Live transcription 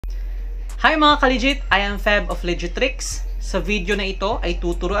Hi mga ka-legit! I am Feb of Legitrix. Sa video na ito ay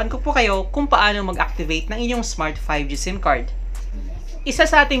tuturuan ko po kayo kung paano mag-activate ng inyong Smart 5G SIM card. Isa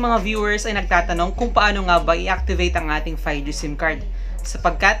sa ating mga viewers ay nagtatanong kung paano nga ba i-activate ang ating 5G SIM card.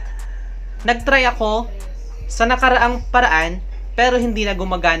 Sapagkat nagtry ako sa nakaraang paraan pero hindi na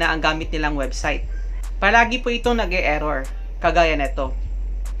gumagana ang gamit nilang website. Palagi po itong nag-e-error, kagaya nito.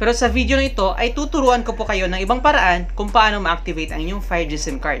 Pero sa video na ito ay tuturuan ko po kayo ng ibang paraan kung paano ma-activate ang inyong 5G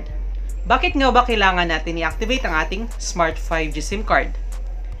SIM card. Bakit nga ba kailangan natin i-activate ang ating Smart 5G SIM card?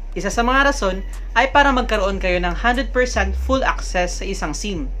 Isa sa mga rason ay para magkaroon kayo ng 100% full access sa isang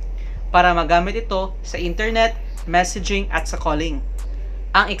SIM para magamit ito sa internet, messaging at sa calling.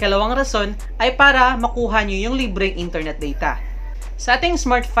 Ang ikalawang rason ay para makuha nyo yung libreng internet data. Sa ating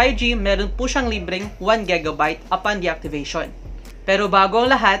Smart 5G, meron po siyang libreng 1 GB upon deactivation. Pero bago ang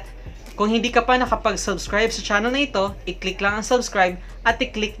lahat, kung hindi ka pa nakapag-subscribe sa channel na ito, i-click lang ang subscribe at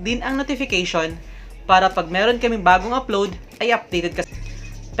i-click din ang notification para pag meron kaming bagong upload ay updated ka.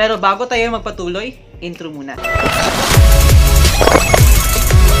 Pero bago tayo magpatuloy, intro muna.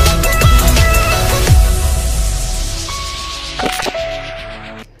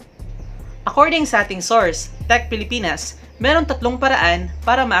 According sa ating source, Tech Pilipinas, meron 3 paraan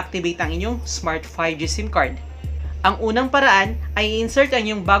para ma-activate ang inyong Smart 5G SIM card. Ang unang paraan ay i-insert ang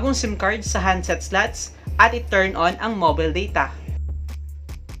inyong bagong SIM card sa handset slots at i-turn on ang mobile data.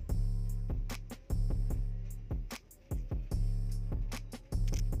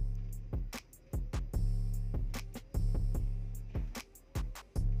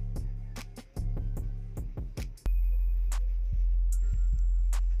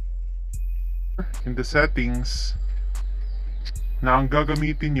 In the settings na ang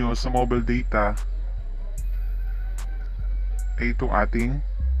gagamitin nyo sa mobile data ay itong ating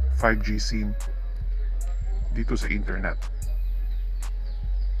 5G SIM dito sa internet.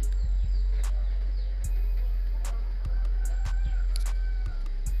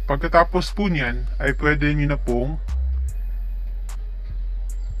 Pagkatapos po niyan ay pwede nyo na pong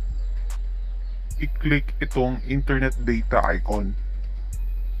i-click itong internet data icon.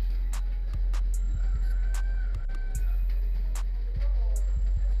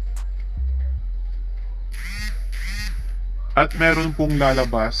 At meron pong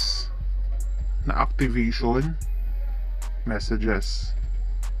lalabas na activation messages.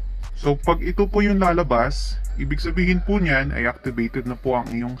 So pag ito po yung lalabas, ibig sabihin po niyan ay activated na po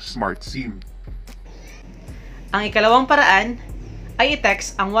ang iyong Smart SIM. Ang ikalawang paraan ay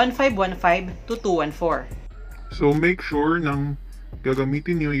i-text ang 1515 to 214. So make sure nang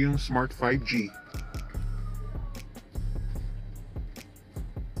gagamitin niyo yung Smart 5G.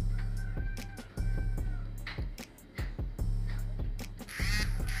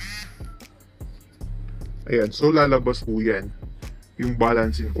 Ayan, so lalabas po yan, yung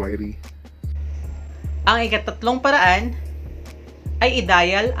balance inquiry. Ang ikatatlong paraan ay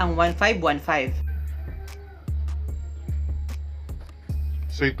i-dial ang 1515.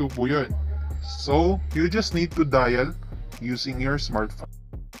 So ito po yun. So, you just need to dial using your smartphone.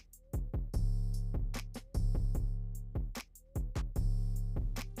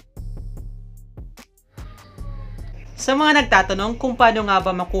 Sa mga nagtatanong kung paano nga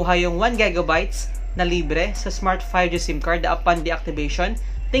ba makuha yung 1 GB na libre sa Smart 5G SIM card upon deactivation,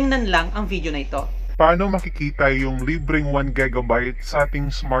 tingnan lang ang video na ito. Paano makikita yung libreng 1 GB sa ating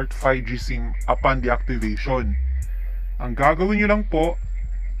Smart 5G SIM upon deactivation? Ang gagawin nyo lang po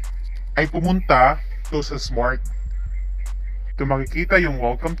ay pumunta to sa Smart. Ito makikita yung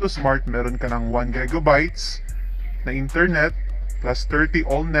Welcome to Smart, meron ka ng 1 GB na internet plus 30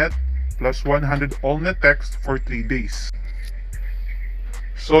 all-net plus 100 all-net text for 3 days.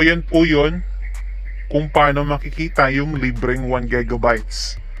 So yan po yun kung paano makikita yung libreng 1 GB.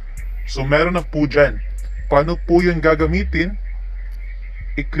 So meron na po dyan. Paano po yun gagamitin?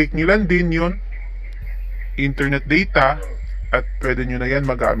 I-click nyo lang din yun, internet data, at pwede nyo na yan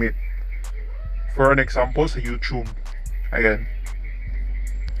magamit. For an example, sa YouTube. Ayan.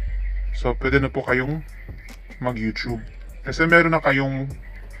 So pwede na po kayong mag-YouTube. Kasi meron na kayong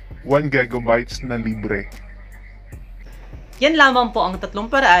 1 GB na libre. Yan lamang po ang 3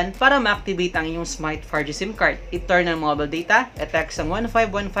 paraan para ma-activate ang inyong Smart 5G SIM card. I-turn ang mobile data, i-text ang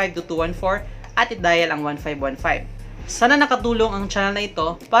 1515 to 214 at i-dial ang 1515. Sana nakatulong ang channel na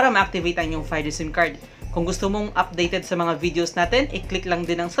ito para ma-activate ang inyong 5G SIM card. Kung gusto mong updated sa mga videos natin, i-click lang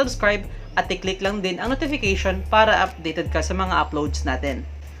din ang subscribe at i-click lang din ang notification para updated ka sa mga uploads natin.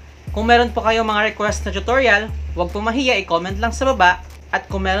 Kung meron po kayong mga request na tutorial, huwag po mahiya, i-comment lang sa baba. At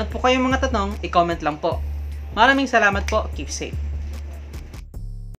kung meron po kayong mga tanong, i-comment lang po. Maraming salamat po. Keep safe.